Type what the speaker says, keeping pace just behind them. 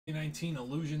2019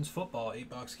 Illusions Football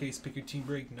 8-box case. Pick your team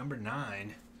break number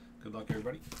 9. Good luck,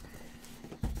 everybody.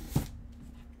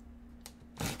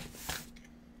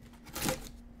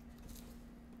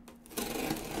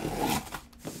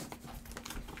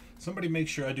 Somebody make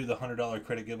sure I do the $100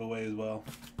 credit giveaway as well.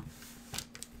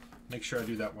 Make sure I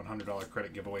do that $100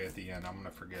 credit giveaway at the end. I'm going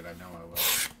to forget. I know I will.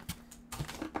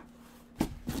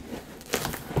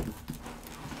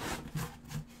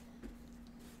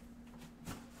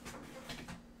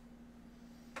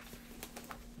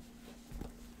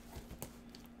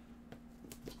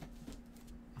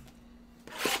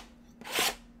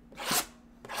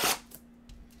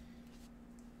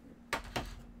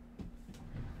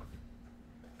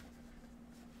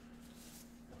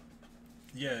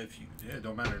 Yeah, it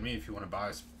don't matter to me if you want to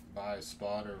buy a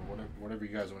spot or whatever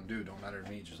you guys want to do. Don't matter to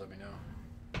me. Just let me know.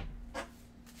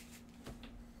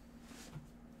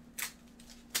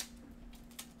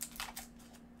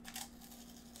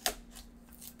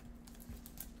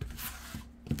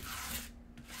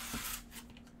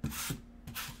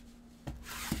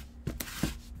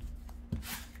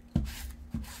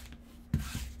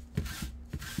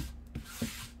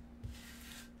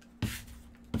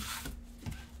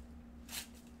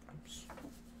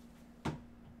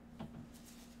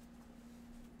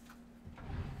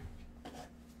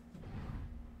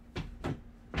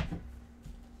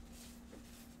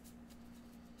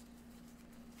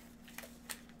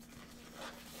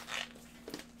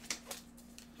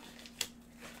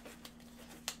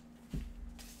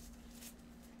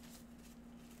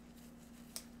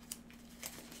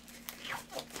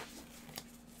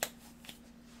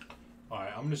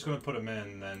 Alright, I'm just going to put them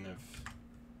in, then if...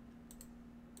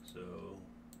 So...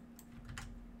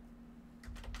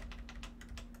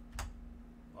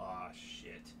 Ah,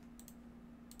 shit.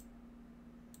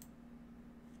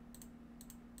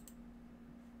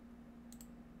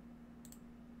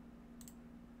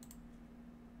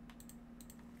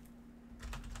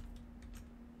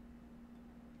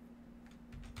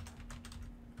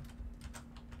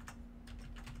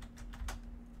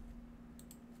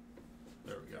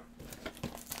 There we go.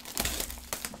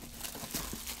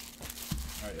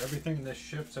 Alright, everything in this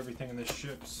ships, everything in this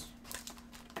ships.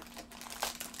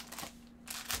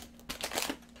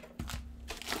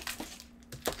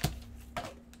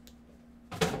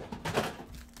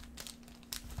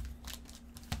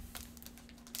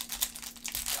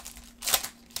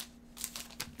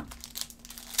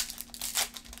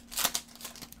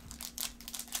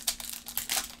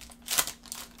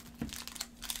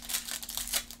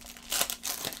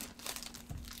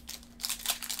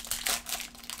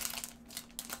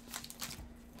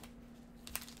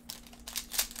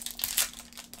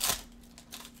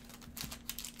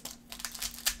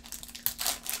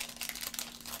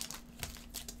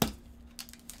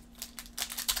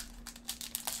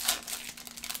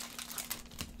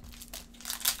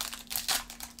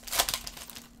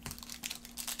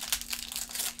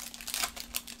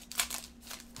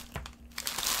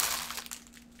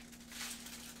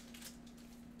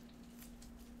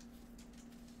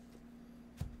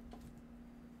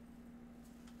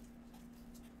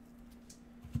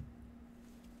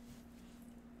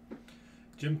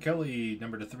 Jim Kelly,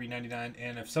 number to 399,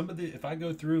 and if I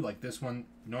go through like this one,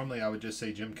 normally I would just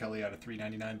say Jim Kelly out of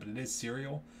 399, but it is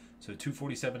serial, so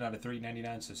 247 out of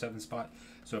 399, so 7 spot.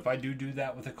 So if I do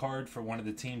that with a card for one of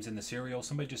the teams in the serial,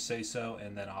 somebody just say so,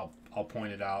 and then I'll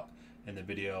point it out in the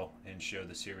video and show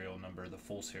the serial number, the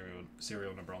full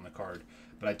serial number on the card.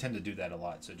 But I tend to do that a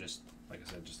lot, so just like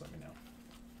I said, just let me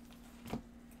know.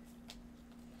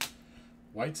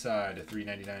 Whiteside at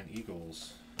 399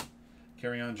 Eagles.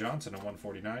 Kerryon Johnson at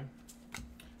 149.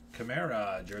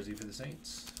 Kamara, jersey for the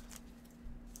Saints.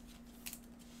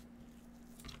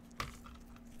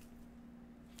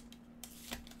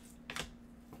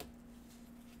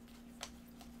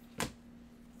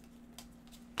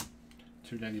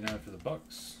 $2.99 for the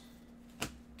Bucks.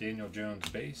 Daniel Jones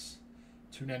base.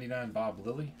 $2.99 Bob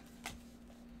Lilly.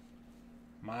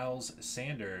 Miles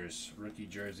Sanders, rookie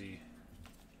jersey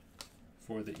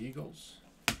for the Eagles.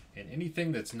 And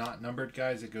anything that's not numbered,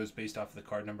 guys, it goes based off of the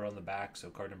card number on the back. So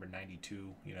card number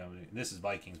 92, you know, this is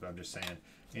Vikings, but I'm just saying.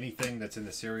 Anything that's in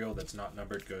the serial that's not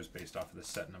numbered goes based off of the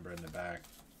set number in the back.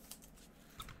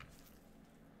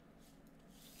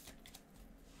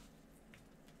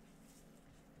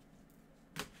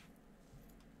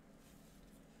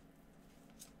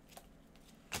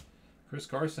 Chris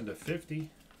Carson to 50.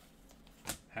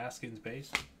 Haskins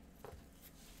base.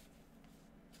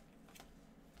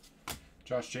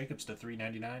 Josh Jacobs to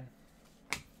 399.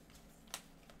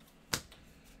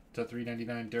 To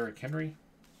 399, Derrick Henry.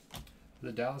 For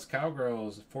the Dallas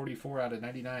Cowgirls, 44 out of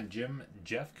 99, Jim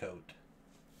Jeffcoat.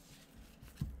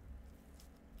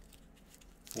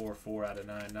 4 out of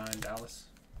 99, Dallas.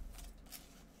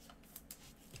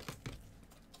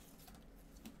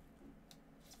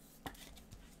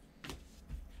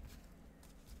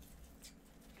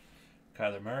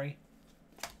 Kyler Murray.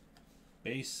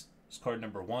 Base is card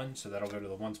number 1, so that'll go to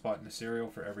the 1 spot in the serial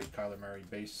for every Kyler Murray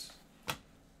base,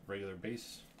 regular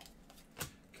base.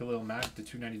 Khalil Mack to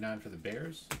 299 for the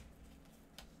Bears.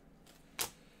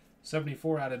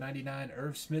 74 out of 99,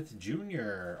 Irv Smith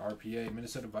Jr., RPA,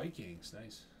 Minnesota Vikings.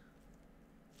 Nice.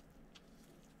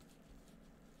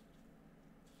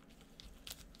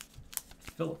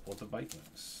 Philip with the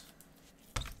Vikings.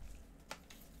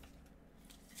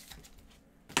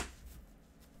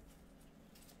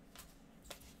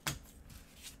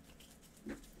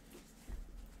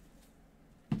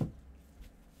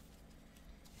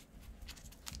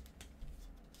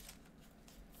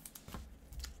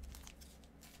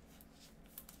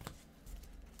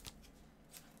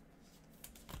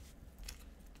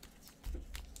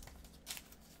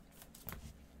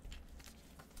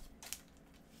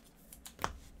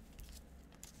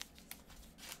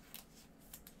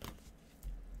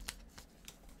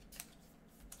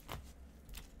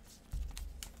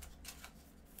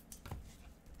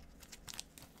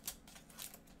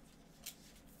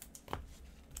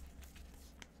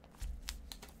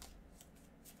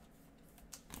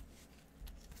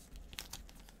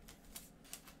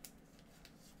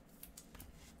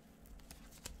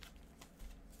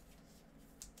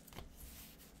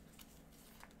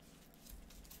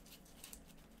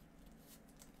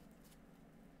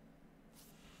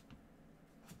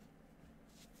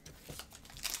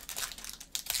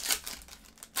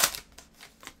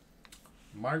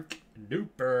 Mark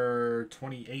Duper,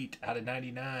 28 out of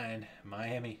 99,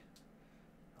 Miami.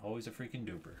 Always a freaking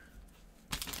duper.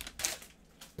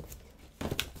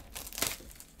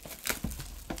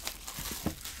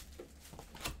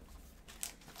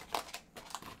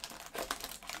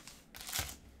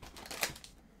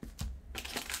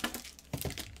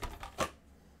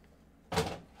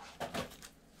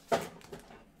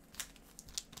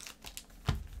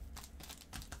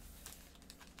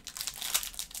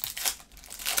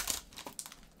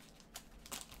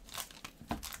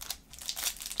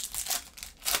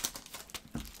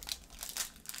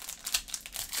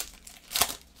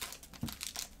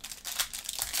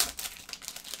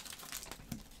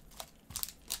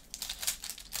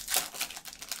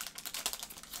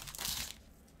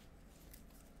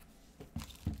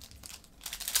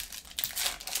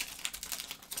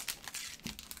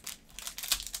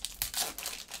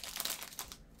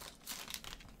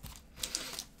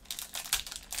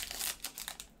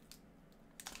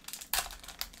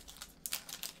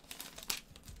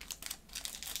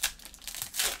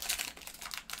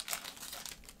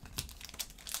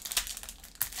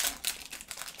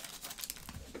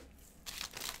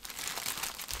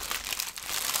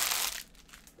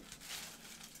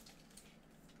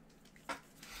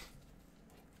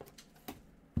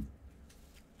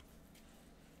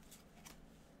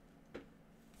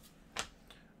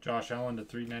 Josh Allen to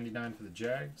 399 for the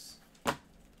Jags.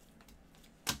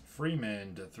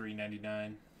 Freeman to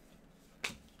 399.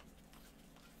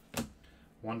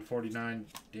 149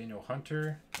 Daniel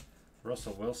Hunter.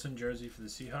 Russell Wilson jersey for the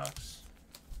Seahawks.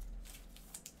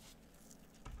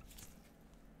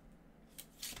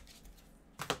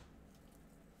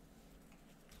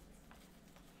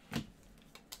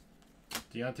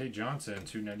 Deontay Johnson,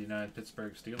 299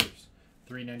 Pittsburgh Steelers.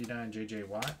 399 J.J.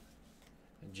 Watt.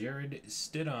 And Jared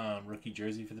Stidham, rookie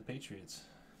jersey for the Patriots.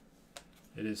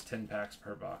 It is 10 packs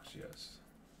per box, yes.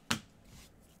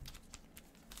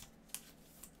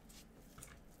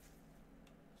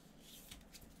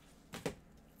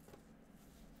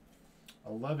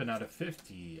 $11 out of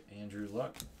 50, Andrew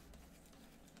Luck.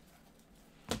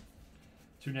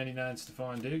 299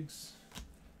 Stephon Diggs.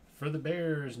 For the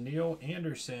Bears, Neil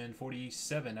Anderson,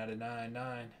 47 out of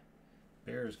 99.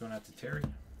 Bears going out to Terry.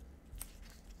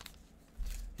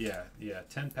 Yeah,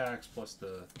 10 packs plus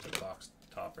the box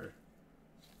topper.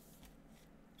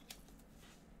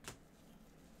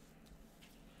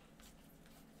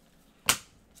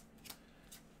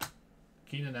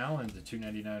 Keenan Allen to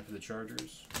 299 for the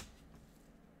Chargers.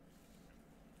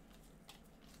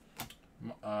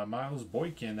 Miles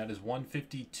Boykin, that is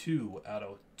 152 out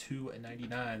of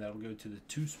 299. That'll go to the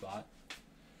 2 spot.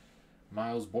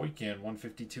 Miles Boykin,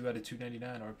 152 out of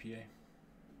 299 RPA.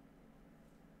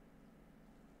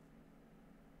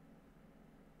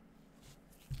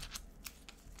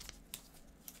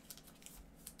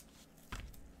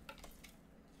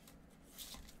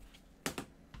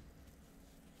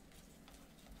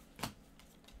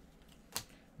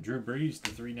 Drew Brees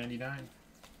to 399.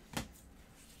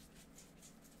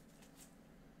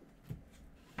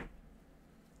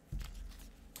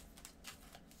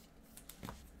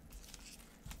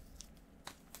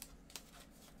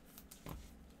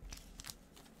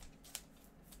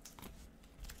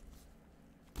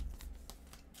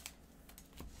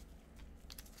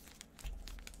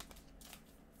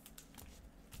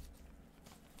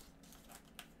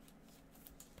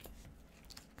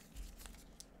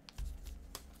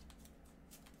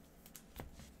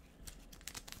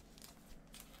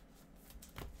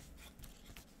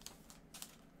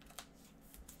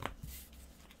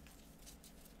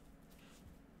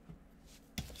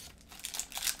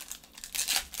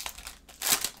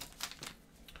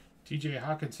 TJ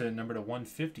Hawkinson, number to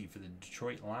 150 for the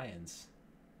Detroit Lions.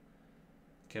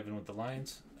 Kevin with the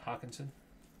Lions. Hawkinson.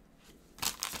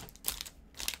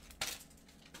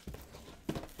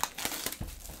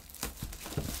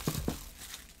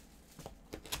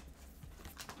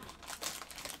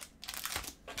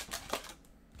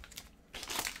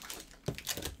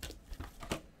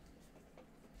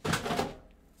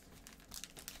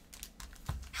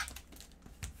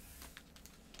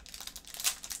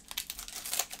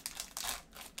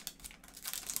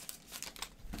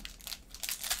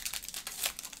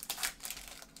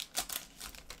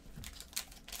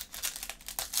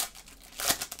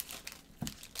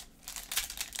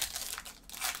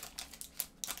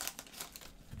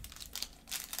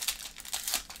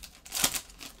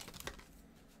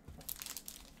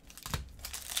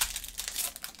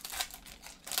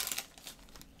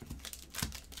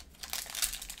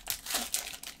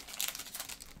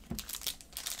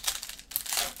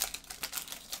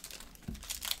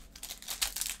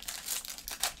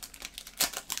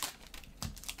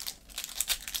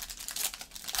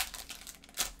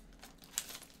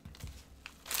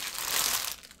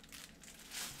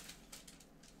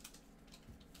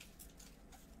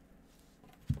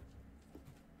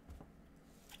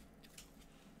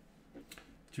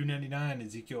 $2.99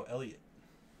 Ezekiel Elliott.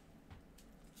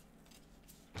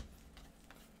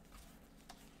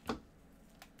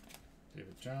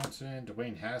 David Johnson,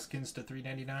 Dwayne Haskins to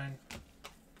 $3.99.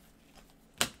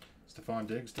 Stephon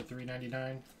Diggs to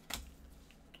 $3.99.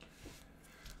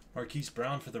 Marquise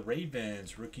Brown for the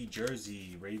Ravens, rookie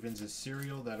jersey. Ravens is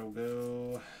cereal. That'll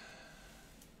go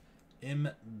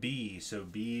MB. So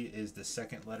B is the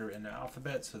second letter in the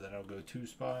alphabet, so that'll go 2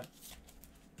 spot.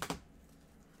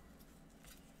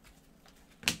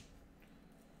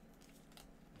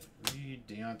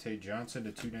 Deontay Johnson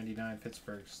to $2.99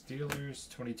 Pittsburgh Steelers.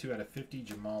 22 out of 50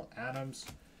 Jamal Adams.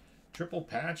 Triple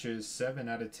patches 7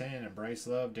 out of 10 Bryce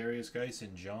Love, Darius Geis,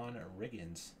 and John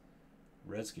Riggins.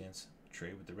 Redskins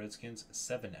trade with the Redskins.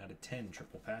 7 out of 10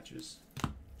 triple patches.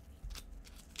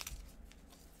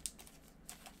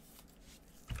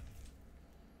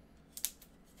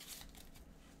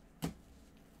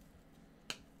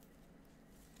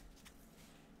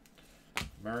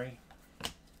 Murray.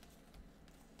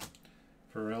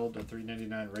 Pharrell to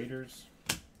 $3.99 Raiders.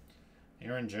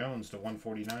 Aaron Jones to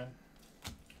 $149.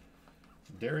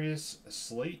 Darius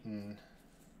Slayton,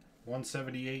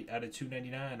 178 out of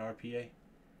 $2.99 RPA.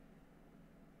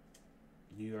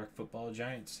 New York Football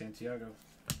Giants, Santiago.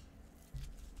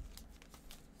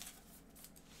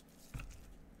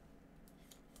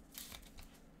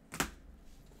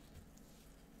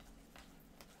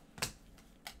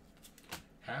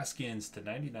 Haskins to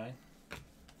 99.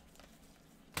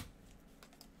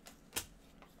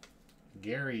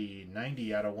 Gary,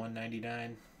 90 out of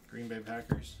 199, Green Bay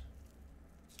Packers.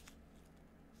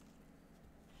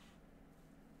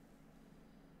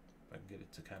 If I can get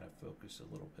it to kind of focus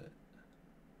a little bit.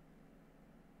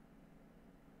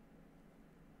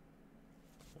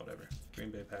 Whatever, Green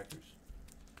Bay Packers.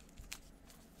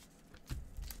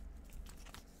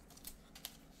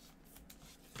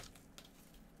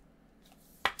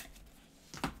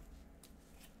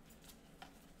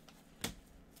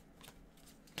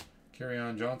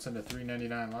 Kerryon Johnson to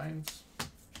 $3.99 Lions.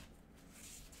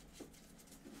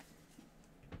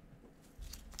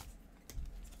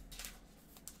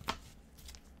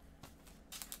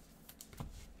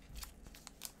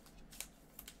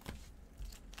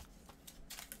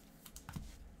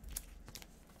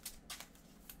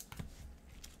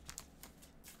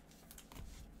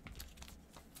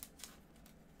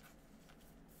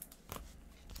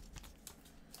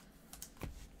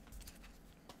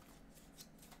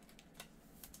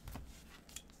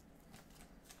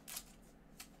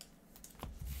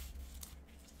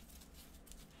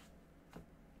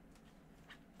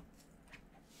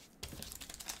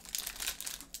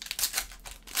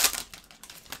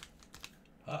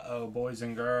 Uh-oh, boys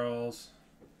and girls.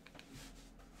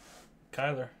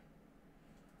 Kyler.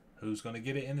 Who's going to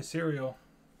get it in the cereal?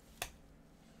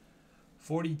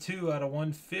 42 out of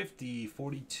 150.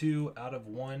 42 out of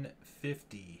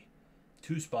 150.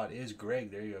 2 spot is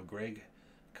Greg. There you go, Greg.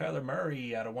 Kyler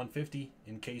Murray out of 150.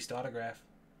 Encased autograph.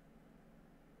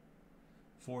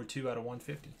 4-2 out of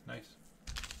 150. Nice.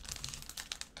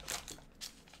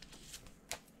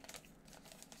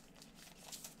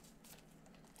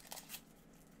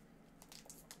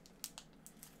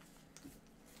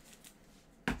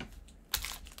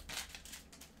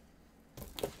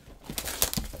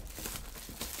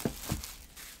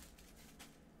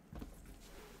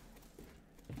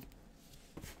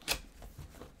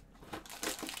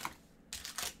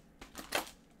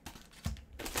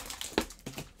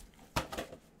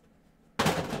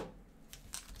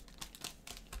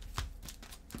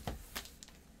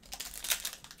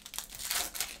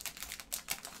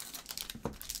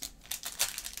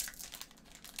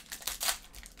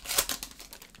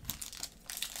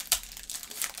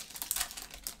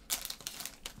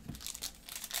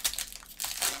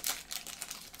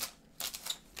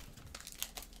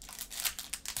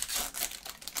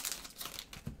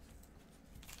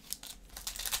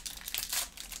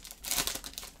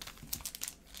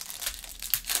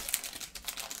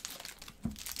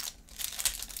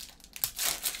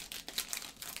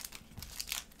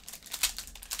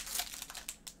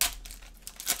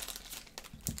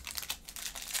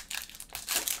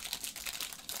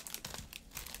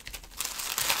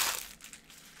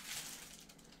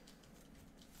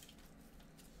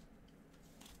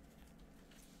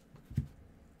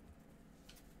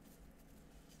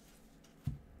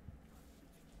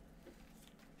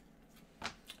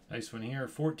 Nice one here.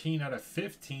 14 out of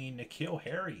 15. N'Keal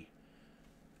Harry.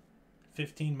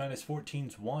 15 minus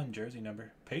 14's 1. Jersey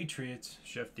number. Patriots.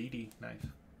 Chef Didi. Nice.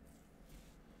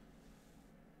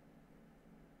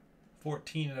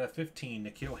 14 out of 15.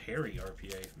 N'Keal Harry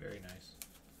RPA. Very nice.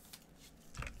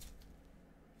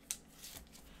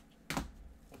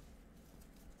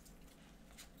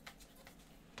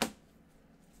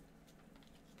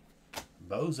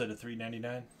 Boza to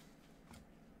 399.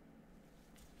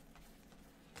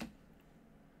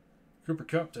 Cooper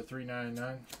Kupp to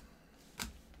 399.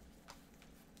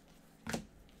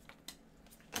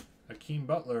 Hakeem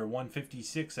Butler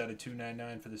 156 out of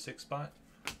 299 for the 6 spot.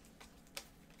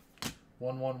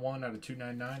 111 out of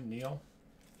 299. Neal.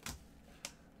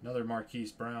 Another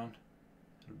Marquise Brown.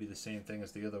 It'll be the same thing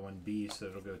as the other one, B, so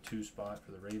it'll go 2 spot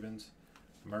for the Ravens.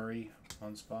 Murray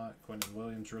 1 spot. Quentin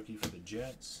Williams rookie for the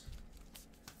Jets.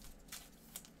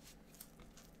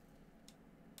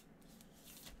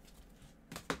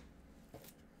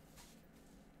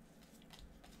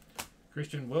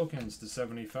 Christian Wilkins to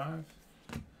 75.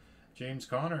 James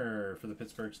Conner for the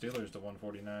Pittsburgh Steelers to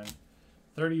 149.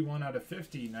 31 out of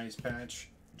 50. Nice patch.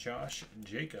 Josh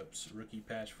Jacobs, rookie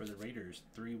patch for the Raiders.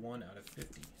 3-1 out of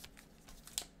 50.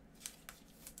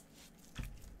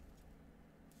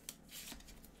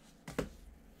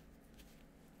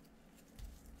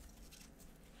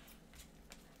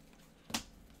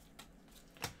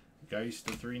 Geist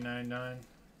to 399.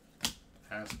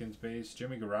 Haskins base.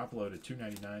 Jimmy Garoppolo to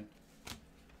 299.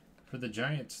 For the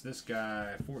Giants, this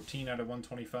guy, 14 out of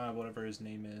 125, whatever his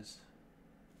name is.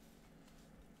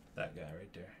 That guy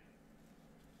right there.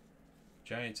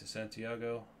 Giants of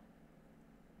Santiago.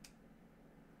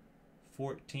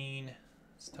 14.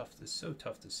 It's tough. It's so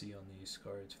tough to see on these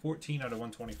cards. 14 out of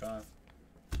 125.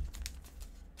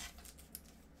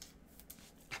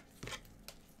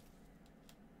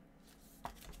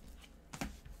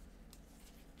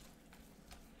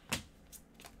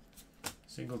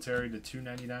 Singletary to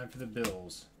 299 for the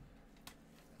Bills.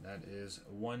 That is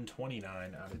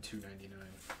 129 out of 299.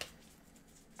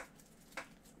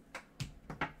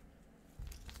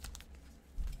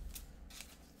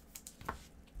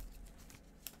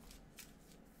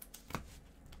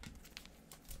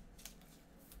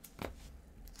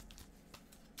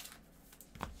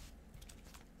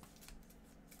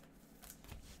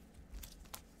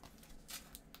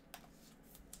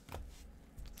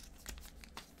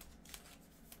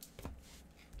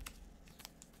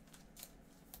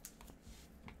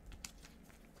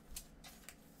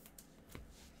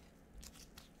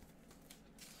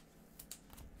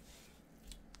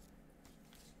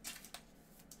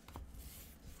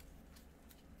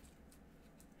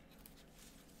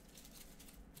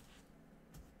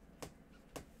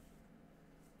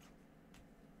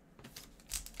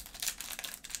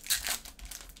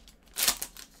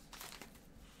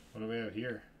 What do we have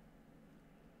here?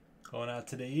 Going out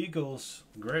to the Eagles,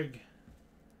 Greg.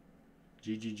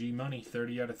 GGG money,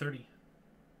 30 out of 30.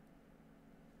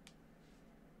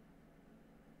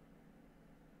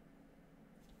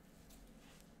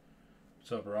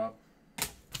 What's up, Rob?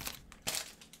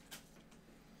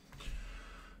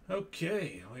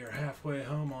 Okay, we are halfway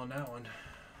home on that one.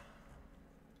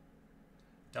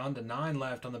 Down to 9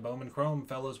 left on the Bowman Chrome.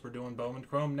 Fellas, we're doing Bowman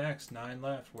Chrome next. 9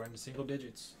 left. We're in the single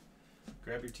digits.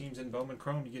 Grab your teams in Bowman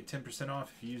Chrome. You get 10%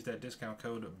 off if you use that discount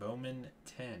code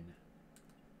Bowman10.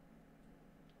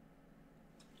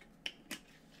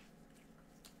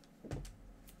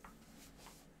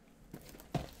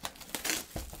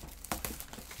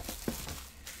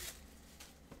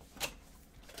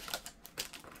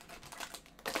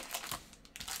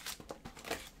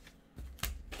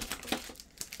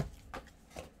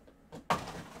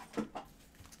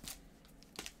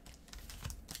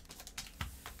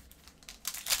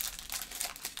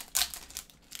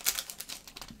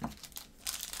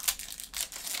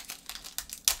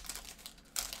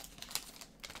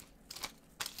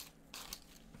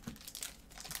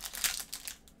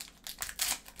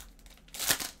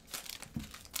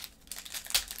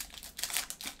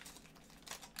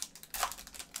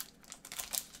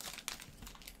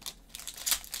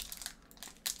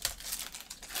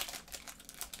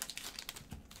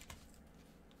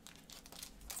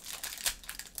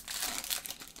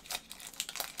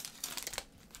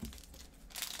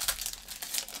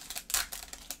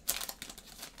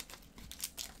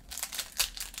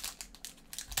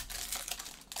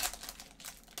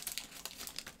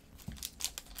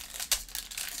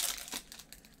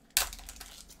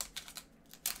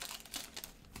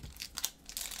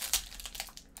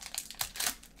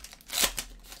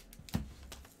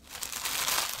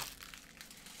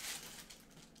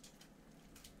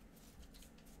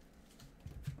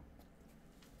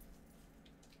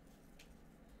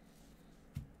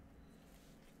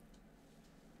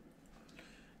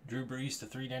 Drew Brees to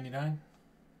 $3.99.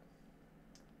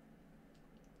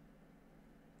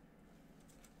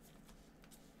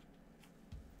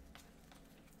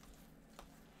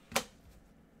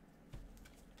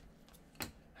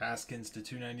 Haskins to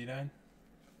 $2.99.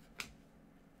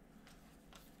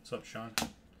 What's up, Sean?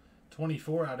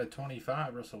 24 out of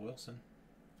 25, Russell Wilson.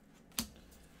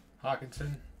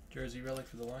 Hawkinson, jersey relic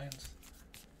for the Lions.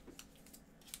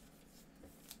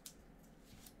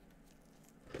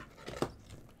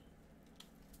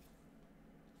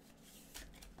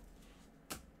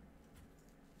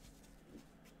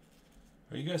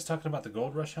 Are you guys talking about the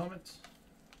Gold Rush helmets?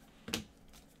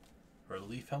 Or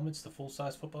Leaf helmets, the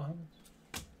full-size football helmets?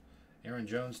 Aaron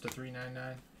Jones to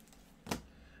 $3.99.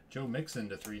 Joe Mixon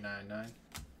to $3.99.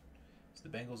 Is the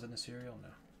Bengals in the cereal? No.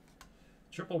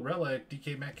 Triple relic,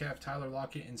 DK Metcalf, Tyler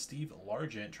Lockett, and Steve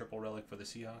Largent. Triple relic for the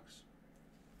Seahawks.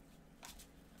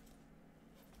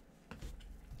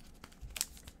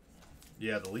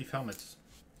 Yeah, the Leaf helmets.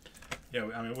 Yeah,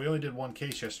 I mean, we only did one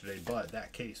case yesterday, but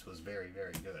that case was very,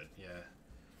 very good. Yeah.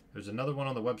 There's another one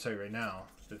on the website right now.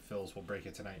 If it fills, we'll break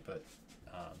it tonight. But,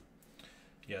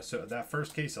 yeah, so that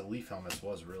first case of Leaf helmets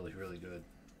was really, really good.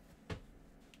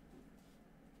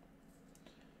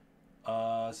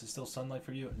 Is it still sunlight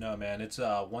for you? No, man. It's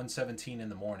 1:17 in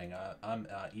the morning. I'm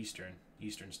Eastern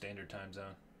Standard Time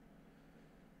Zone.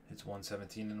 It's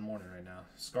 1:17 in the morning right now.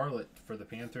 Scarlet for the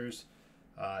Panthers.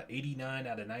 89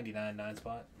 out of 99, 9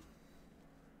 spot.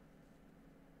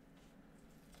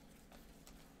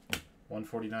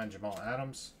 149 Jamal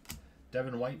Adams.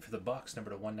 Devin White for the Bucks,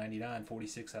 number to 199,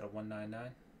 46 out of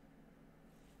 199.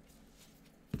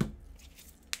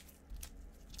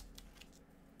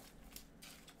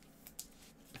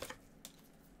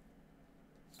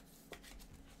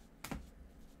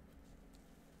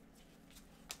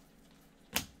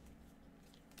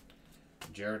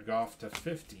 Jared Goff to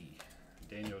 50.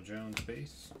 Daniel Jones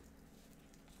base.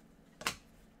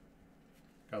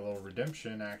 Got a little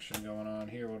redemption action going on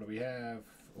here. What do we have?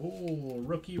 Oh,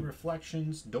 rookie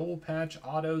reflections, Dole patch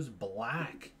autos,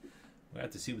 black. We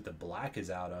have to see what the black is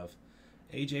out of.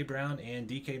 AJ Brown and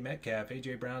DK Metcalf.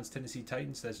 AJ Brown's Tennessee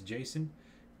Titans. That's Jason.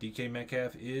 DK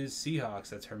Metcalf is Seahawks.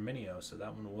 That's Herminio. So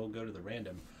that one will go to the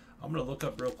random. I'm gonna look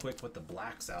up real quick what the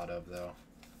black's out of though.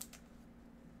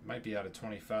 Might be out of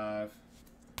 25.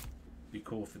 Be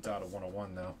cool if it's out of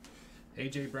 101 though.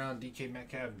 AJ Brown, DK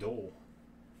Metcalf, Dole.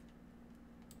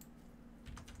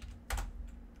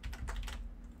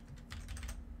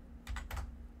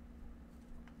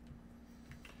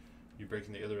 You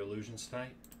breaking the other illusions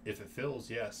tonight? If it fills,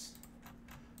 yes.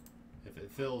 If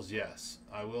it fills, yes.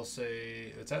 I will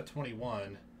say it's at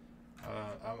 21.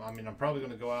 I mean, I'm probably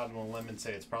going to go out on a limb and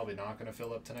say it's probably not going to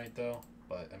fill up tonight, though.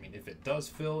 But, I mean, if it does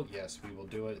fill, yes, we will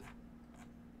do it.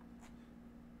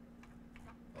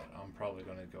 But I'm probably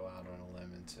going to go out on a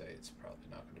limb and say it's probably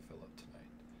not going to fill up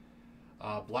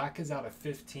tonight. Black is out of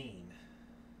 15.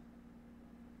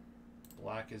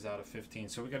 Black is out of 15.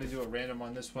 So we got to do a random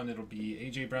on this one. It'll be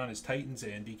AJ Brown is Titans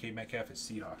and DK Metcalf is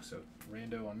Seahawks. So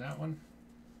rando on that one.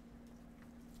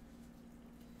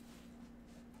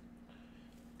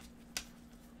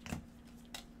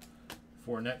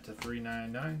 Fournette to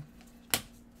 399.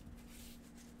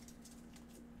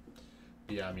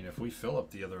 Yeah, I mean, if we fill up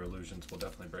the other illusions, we'll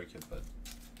definitely break it, but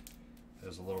it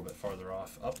was a little bit farther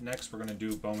off. Up next, we're going to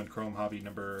do Bowman Chrome Hobby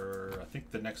number, I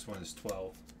think the next one is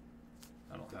 12.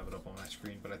 I don't have it up on my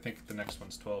screen, but I think the next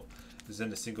one's 12. This is in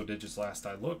the single digits last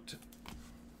I looked.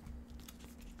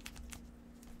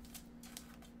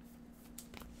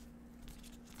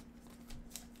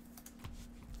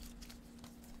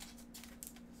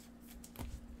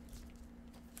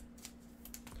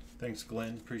 Thanks,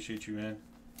 Glenn. Appreciate you, man.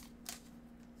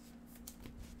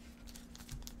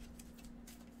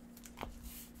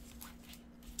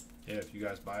 Yeah, if you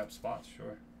guys buy up spots,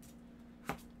 sure.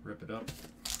 Rip it up.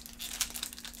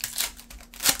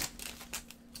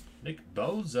 Nick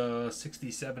Boza,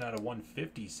 67 out of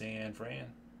 150, San Fran.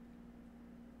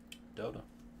 Dota.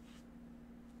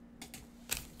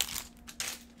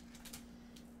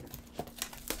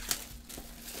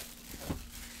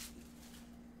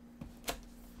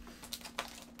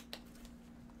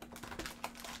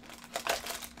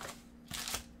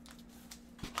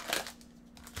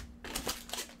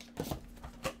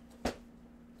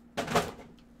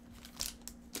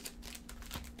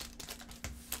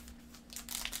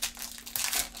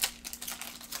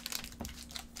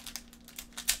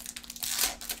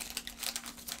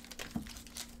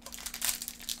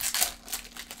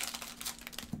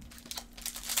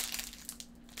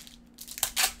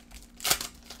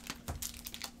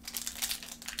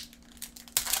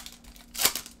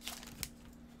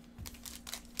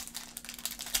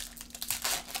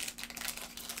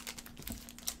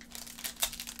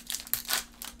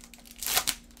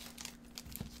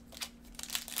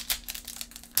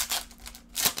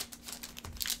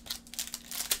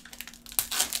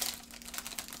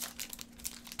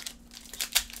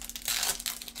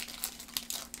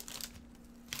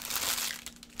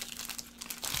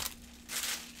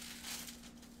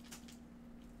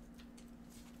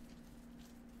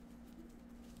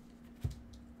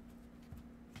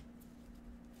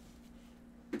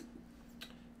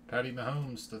 Patty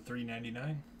Mahomes to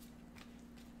 399.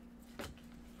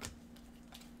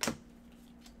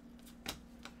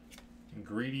 And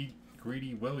Greedy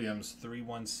Williams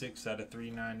 316 out of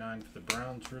 399 for the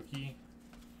Browns rookie.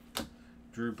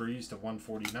 Drew Brees to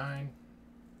 149.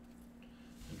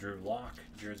 And Drew Lock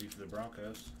jersey for the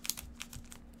Broncos.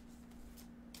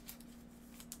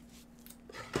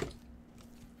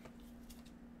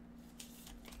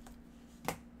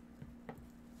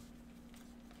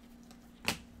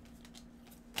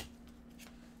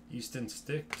 Easton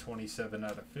Stick, 27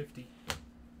 out of 50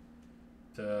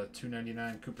 to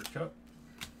 299 Cooper Kupp.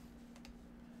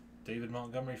 David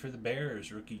Montgomery for the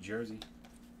Bears, rookie jersey.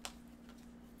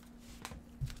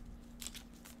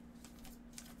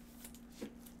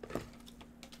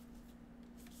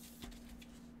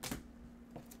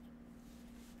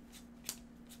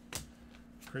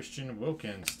 Christian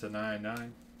Wilkins to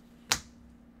 99.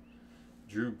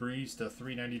 Drew Brees to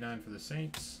 399 for the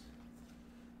Saints.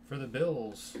 For the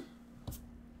Bills,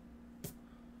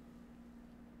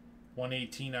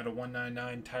 118 out of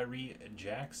 199, Tyree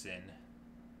Jackson.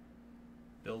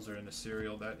 Bills are in the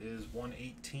serial. That is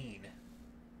 118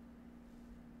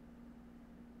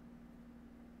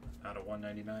 out of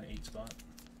 199, 8 spot.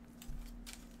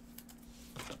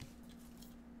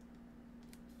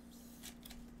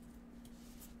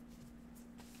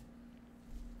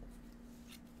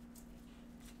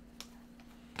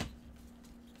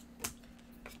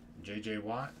 J.J.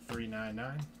 Watt,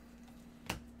 399.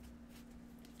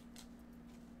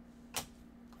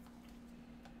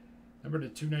 Number to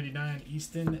 299,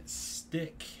 Easton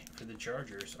Stick for the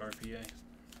Chargers, RPA.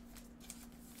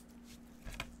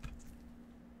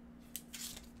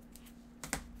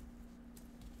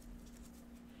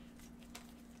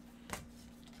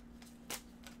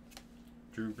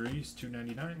 Drew Brees,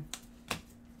 299.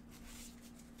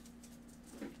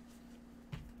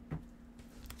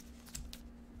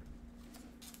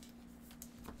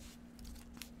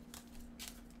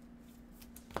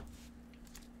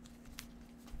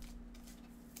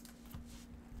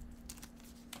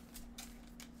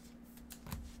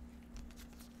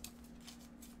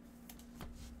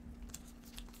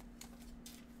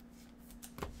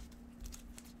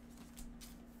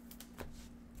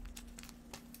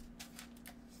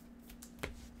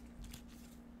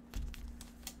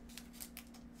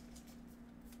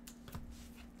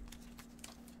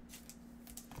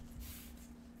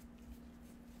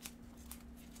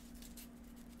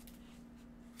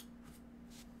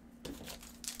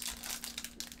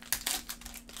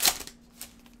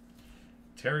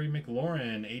 Terry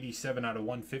McLaurin, 87 out of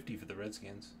 150 for the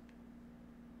Redskins.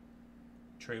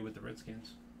 Trey with the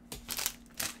Redskins.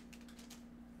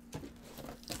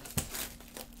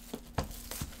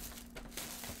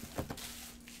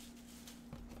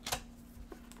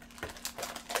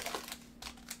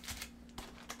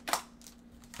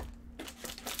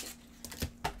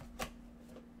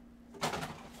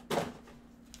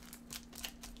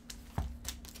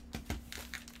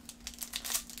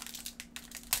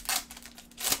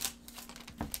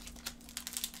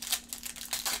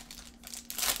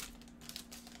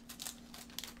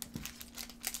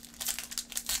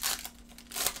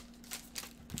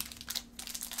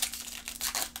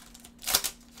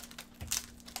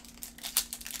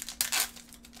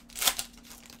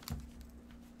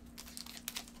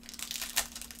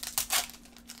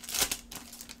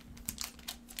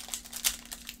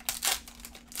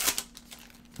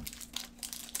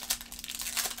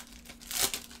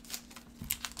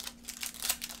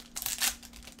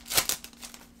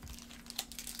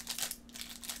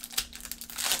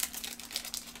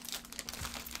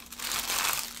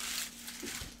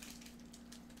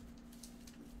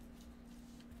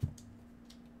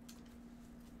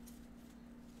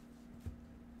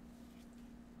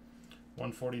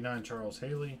 $149 Charles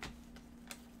Haley.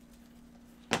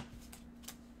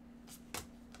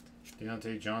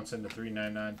 Deontay Johnson to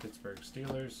 $399 Pittsburgh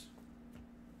Steelers.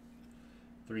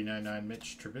 $399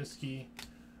 Mitch Trubisky.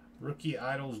 Rookie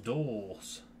Idols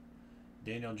duels.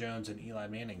 Daniel Jones and Eli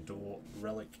Manning dual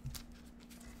relic.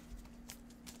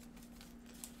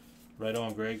 Right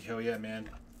on, Greg. Hell yeah, man.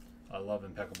 I love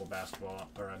impeccable basketball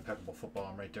or impeccable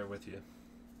football. I'm right there with you.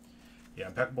 Yeah,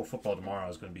 impeccable football tomorrow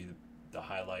is going to be the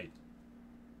highlight.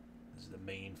 This is the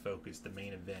main focus, the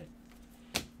main event.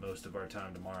 Most of our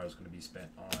time tomorrow is going to be spent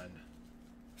on.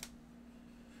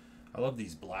 I love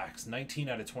these blacks. 19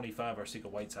 out of 25 Arcega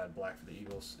Whiteside black for the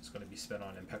Eagles. It's going to be spent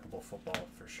on impeccable football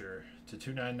for sure. To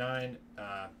 299,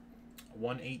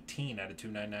 118 out of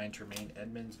 299 Tremaine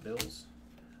Edmonds Bills.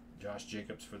 Josh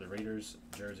Jacobs for the Raiders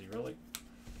jersey relic.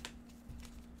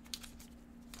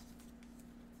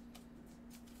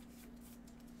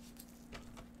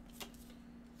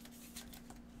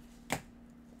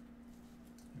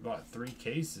 Bought 3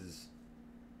 cases.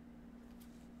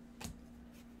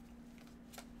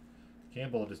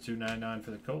 Campbell to $299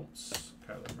 for the Colts.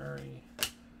 Kyler Murray.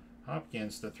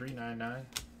 Hopkins to $399.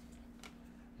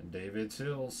 And David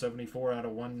Hill, 74 out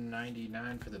of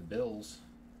 199 for the Bills.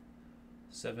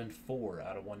 74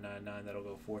 out of 199. That'll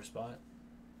go 4 spot.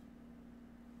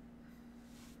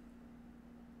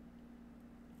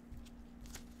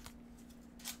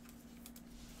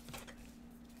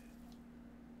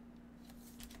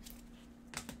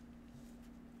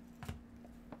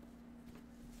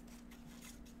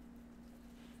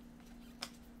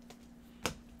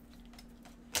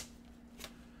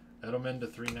 Edelman to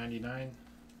 $399.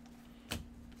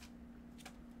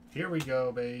 Here we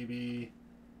go, baby.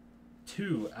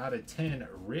 2 out of 10,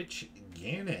 Rich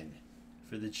Gannon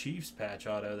for the Chiefs patch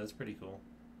auto. That's pretty cool.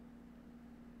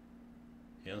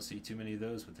 You don't see too many of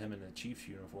those with him in the Chiefs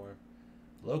uniform.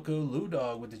 Loco Lou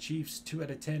Dog with the Chiefs. 2 out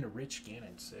of 10, Rich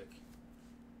Gannon. Sick.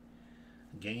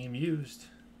 Game used.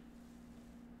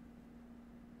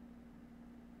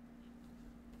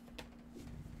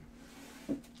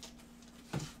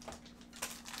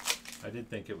 I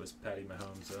did think it was Patty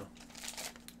Mahomes, though.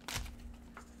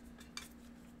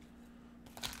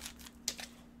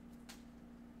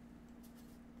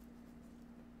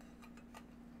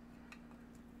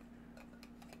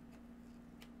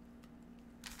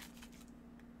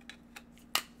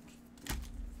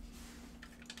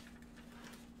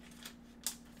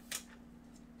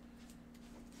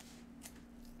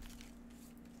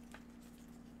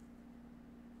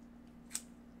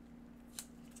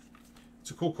 It's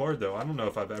a cool card, though. I don't know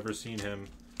if I've ever seen him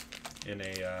in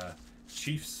a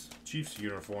Chiefs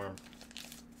uniform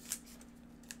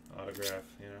autograph,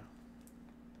 you know.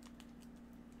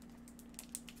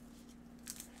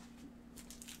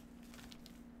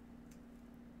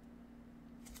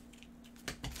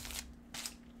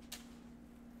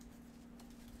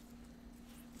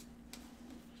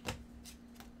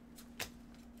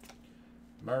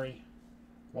 Murray,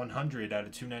 100 out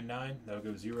of 299. That'll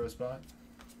go 0 spot.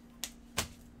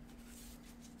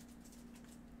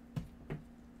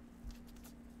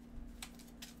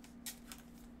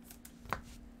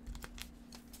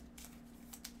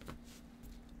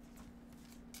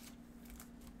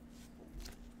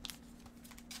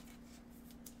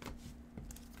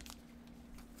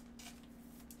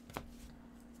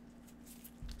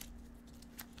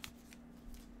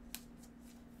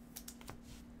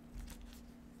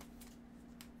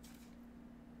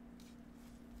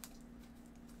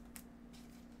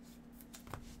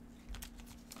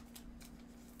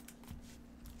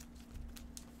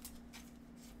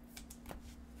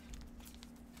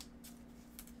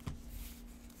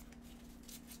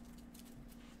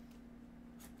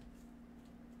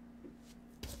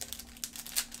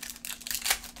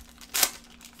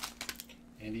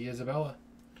 Andy Isabella.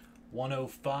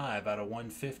 105 out of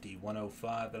 150.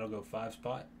 105. That'll go 5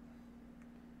 spot.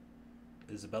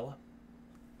 Isabella.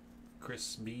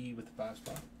 Chris B with the 5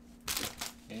 spot.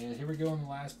 And here we go in the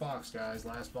last box, guys.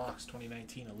 Last box,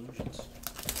 2019 Illusions.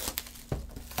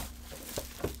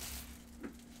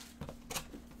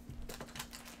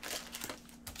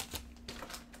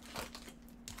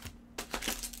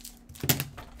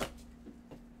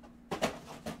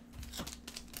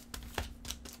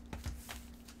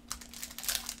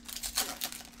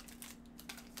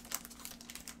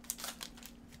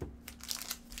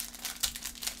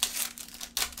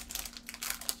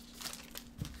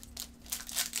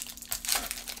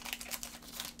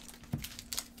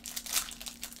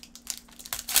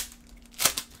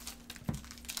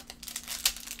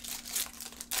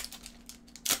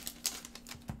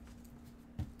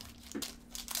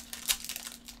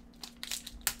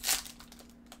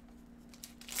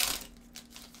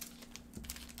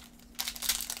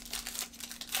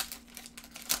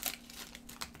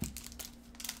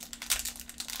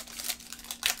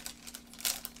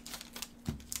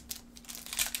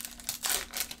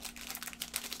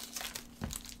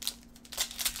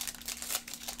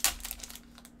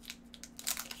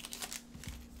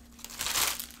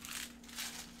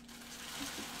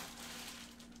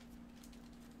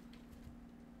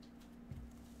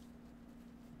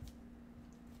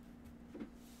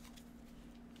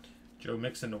 Joe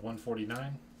Mixon to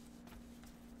 149.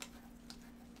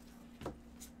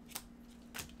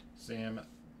 Sam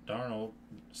Darnold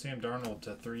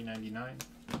to 399.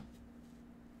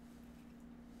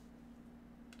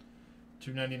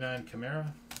 299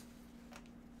 Kamara.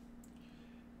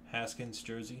 Haskins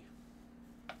jersey.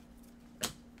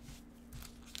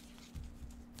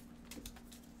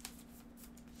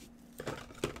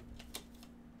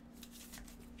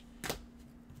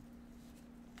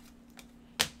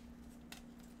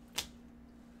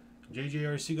 J.J.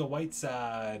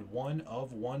 Arcega-Whiteside, 1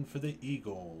 of 1 for the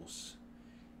Eagles.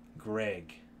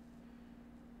 Greg,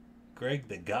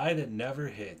 the guy that never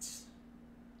hits.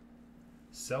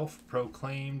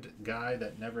 Self-proclaimed guy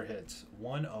that never hits.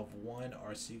 1 of 1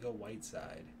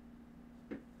 Arcega-Whiteside.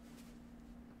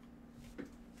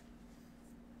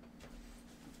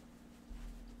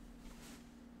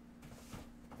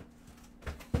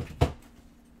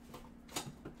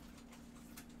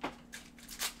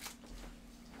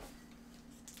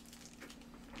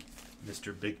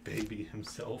 Mr. Big Baby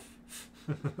himself.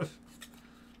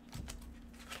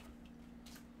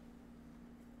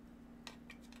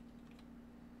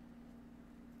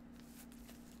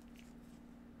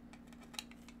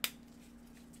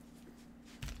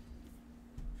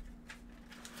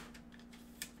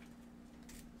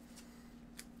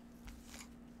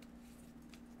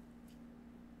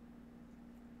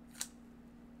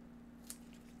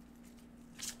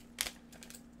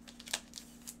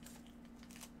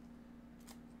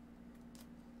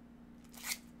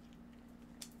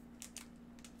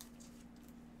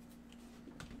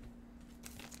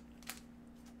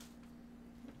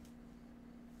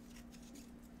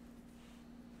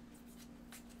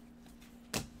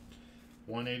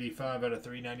 $185 out of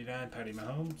 $399, Patty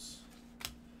Mahomes.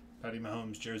 Patty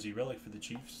Mahomes jersey relic for the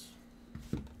Chiefs.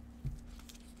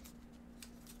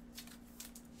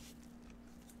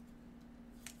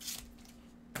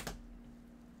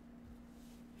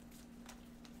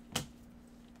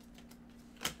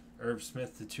 Irv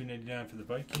Smith to $299 for the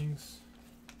Vikings.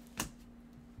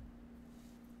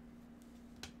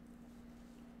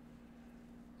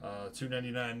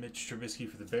 $299 Mitch Trubisky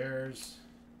for the Bears.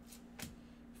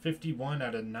 51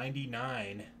 out of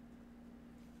 99.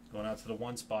 Going out to the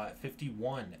 1 spot.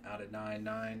 51 out of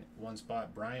 99. 1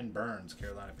 spot. Brian Burns,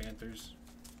 Carolina Panthers.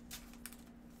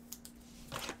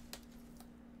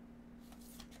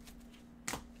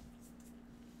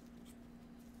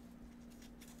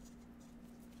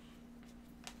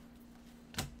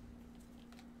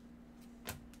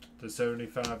 To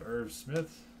 75, Irv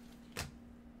Smith.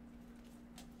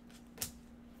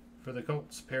 For the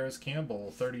Colts, Paris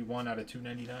Campbell, 31 out of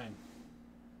 299.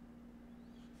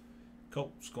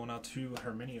 Colts going out to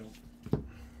Herminio.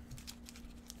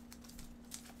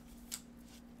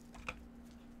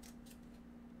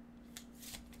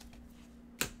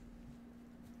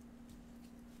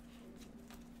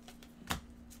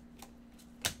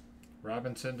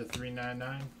 Robinson to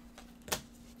 399.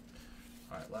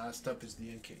 All right, last up is the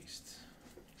encased.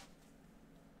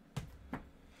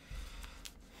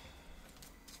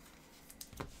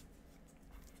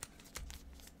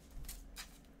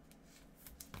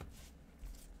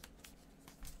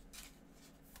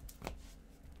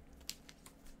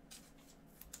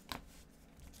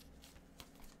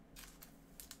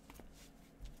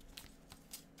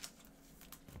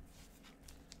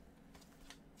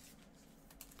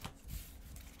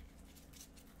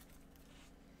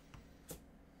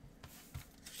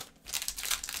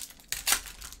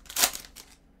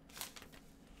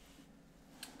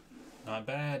 Not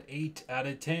bad. 8 out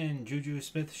of 10. Juju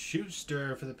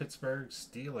Smith-Schuster for the Pittsburgh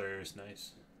Steelers.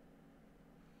 Nice.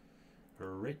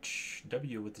 Rich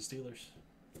W with the Steelers.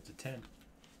 It's a 10.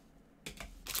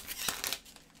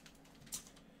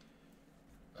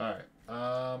 Alright.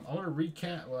 I'm going to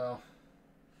recap. Well,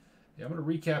 yeah, I'm going to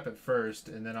recap it first,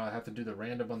 and then I'll have to do the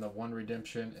random on the one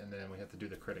redemption, and then we have to do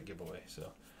the credit giveaway.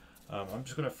 So I'm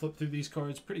just going to flip through these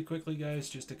cards pretty quickly, guys,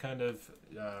 just to kind of...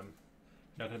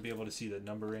 not going to be able to see the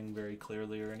numbering very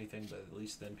clearly or anything, but at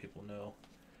least then people know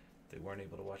if they weren't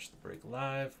able to watch the break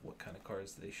live, what kind of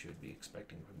cards they should be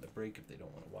expecting from the break if they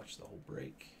don't want to watch the whole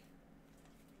break.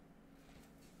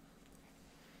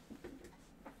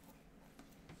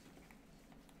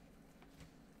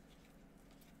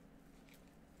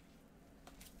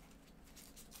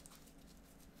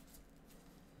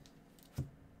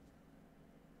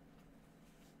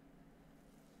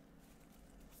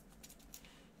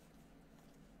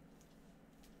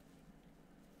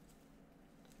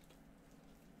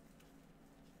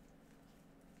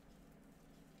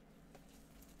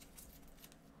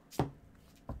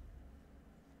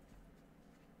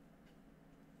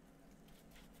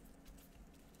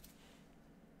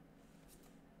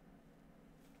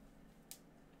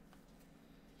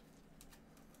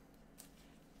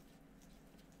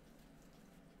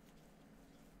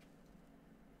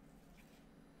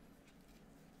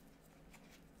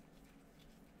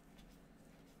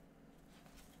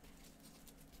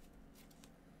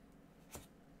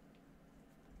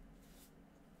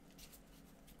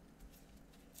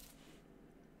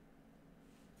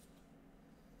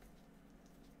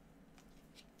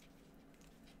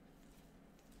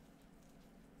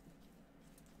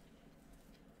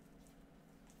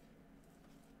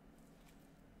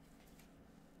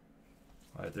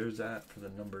 Alright, there's that for the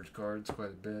numbers cards, quite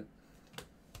a bit.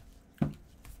 And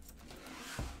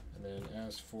then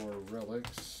as for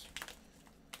relics,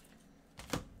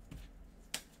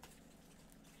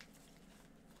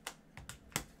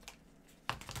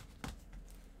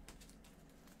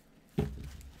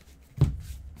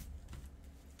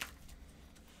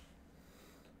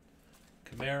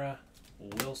 Kamara,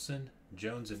 Wilson,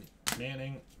 Jones and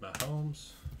Manning,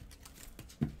 Mahomes.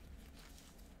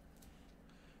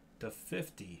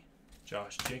 /50,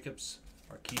 Josh Jacobs,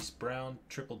 Marquise Brown,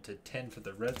 tripled to 10 for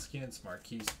the Redskins,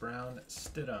 Marquise Brown,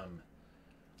 Stidham,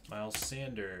 Miles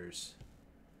Sanders,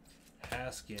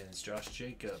 Haskins, Josh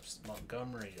Jacobs,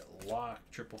 Montgomery, Locke,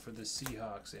 triple for the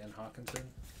Seahawks, and Hawkinson.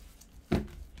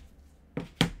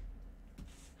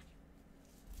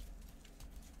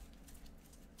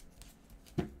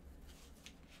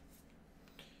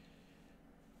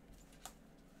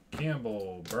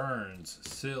 Campbell, Burns,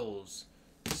 Sills,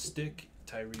 Stick,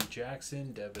 Tyree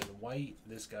Jackson, Devin White,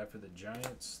 this guy for the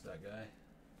Giants, that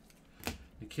guy.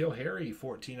 N'Keal Harry,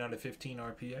 14 out of 15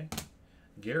 RPA.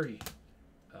 Gary,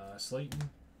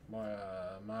 Slayton,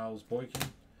 Miles Boykin,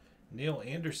 Neil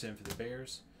Anderson for the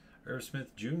Bears. Irv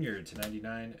Smith Jr. to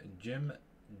 99. Jim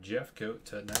Jeffcoat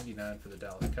to 99 for the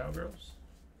Dallas Cowgirls.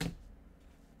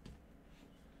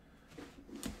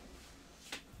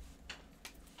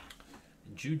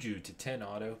 Juju to 10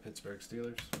 auto, Pittsburgh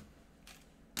Steelers.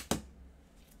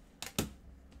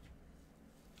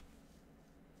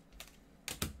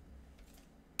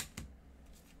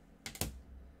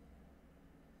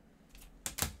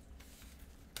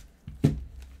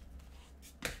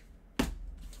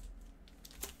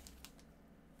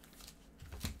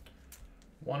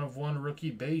 One of one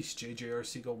rookie base, J.J.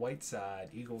 Arcega-Whiteside,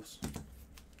 Eagles.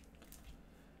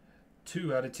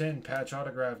 2 out of 10 patch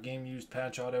autograph, game used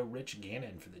patch auto, Rich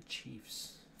Gannon for the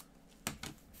Chiefs.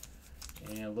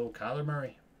 And a little Kyler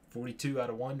Murray, 42 out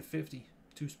of 150,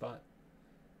 2-spot.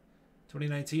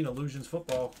 2019 Illusions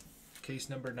Football, case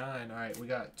number 9. All right, we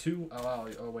got 2.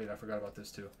 Oh, wait, I forgot about this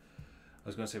too. I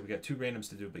was going to say we got 2 randoms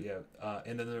to do, but yeah.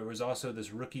 And then there was also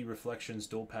this Rookie Reflections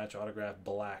dual patch autograph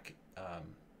black,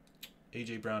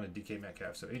 A.J. Brown and DK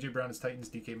Metcalf. So A.J. Brown is Titans,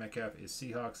 DK Metcalf is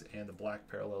Seahawks, and the black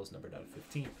parallels numbered out of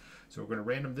 15. So we're going to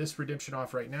random this redemption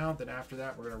off right now. Then after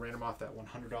that, we're going to random off that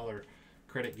 $100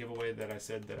 credit giveaway that I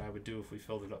said that I would do if we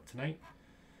filled it up tonight.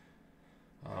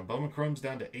 Bowman Chrome's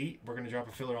down to 8. We're going to drop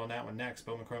a filler on that one next.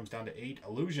 Bowman Chrome's down to 8.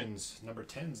 Illusions, number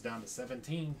 10's down to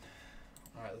 17.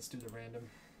 All right, let's do the random.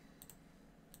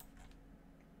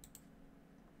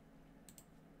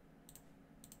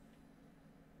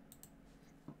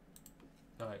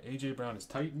 All right, A.J. Brown is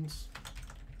Titans.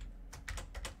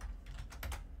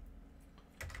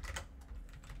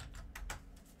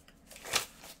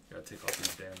 Gotta take off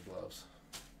these damn gloves.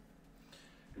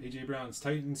 A.J. Brown's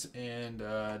Titans, and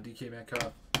DK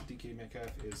Metcalf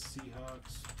is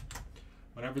Seahawks.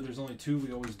 Whenever there's only two,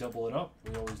 we always double it up.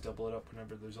 We always double it up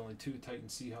whenever there's only two.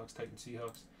 Titans, Seahawks, Titans,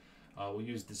 Seahawks. We'll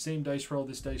use the same dice roll.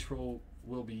 This dice roll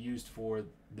will be used for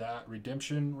that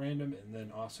redemption random and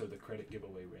then also the credit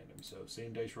giveaway random. So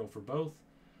same dice roll for both.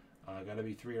 Got to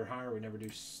be 3 or higher. We never do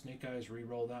snake eyes.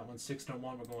 Re-roll that one. 6 to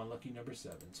 1. We're going lucky number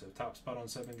 7. So top spot on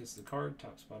 7 gets the card.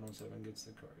 Top spot on 7 gets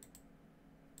the card.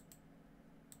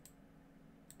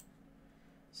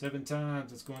 7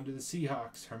 times. Let's go into the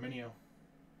Seahawks. Herminio.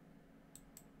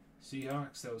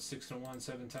 Seahawks. That was 6 to 1.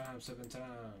 7 times. 7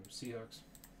 times. Seahawks.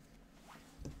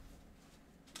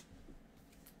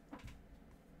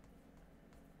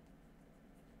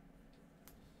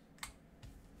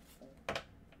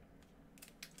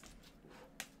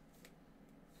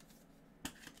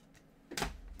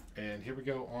 And here we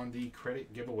go on the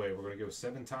credit giveaway. We're going to go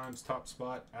 7 times top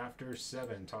spot after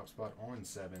 7. Top spot on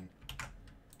 7.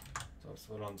 Top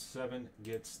spot on 7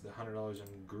 gets the $100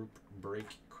 in group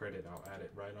break credit. I'll add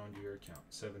it right onto your account.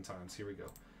 7 times. Here we go.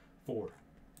 4,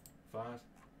 5,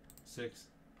 6,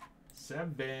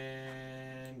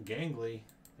 7. Gangly.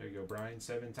 There you go, Brian.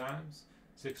 7 times.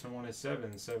 6 and 1 is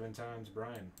 7. 7 times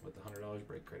Brian with the $100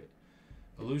 break credit.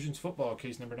 Illusions Football,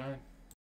 case number 9.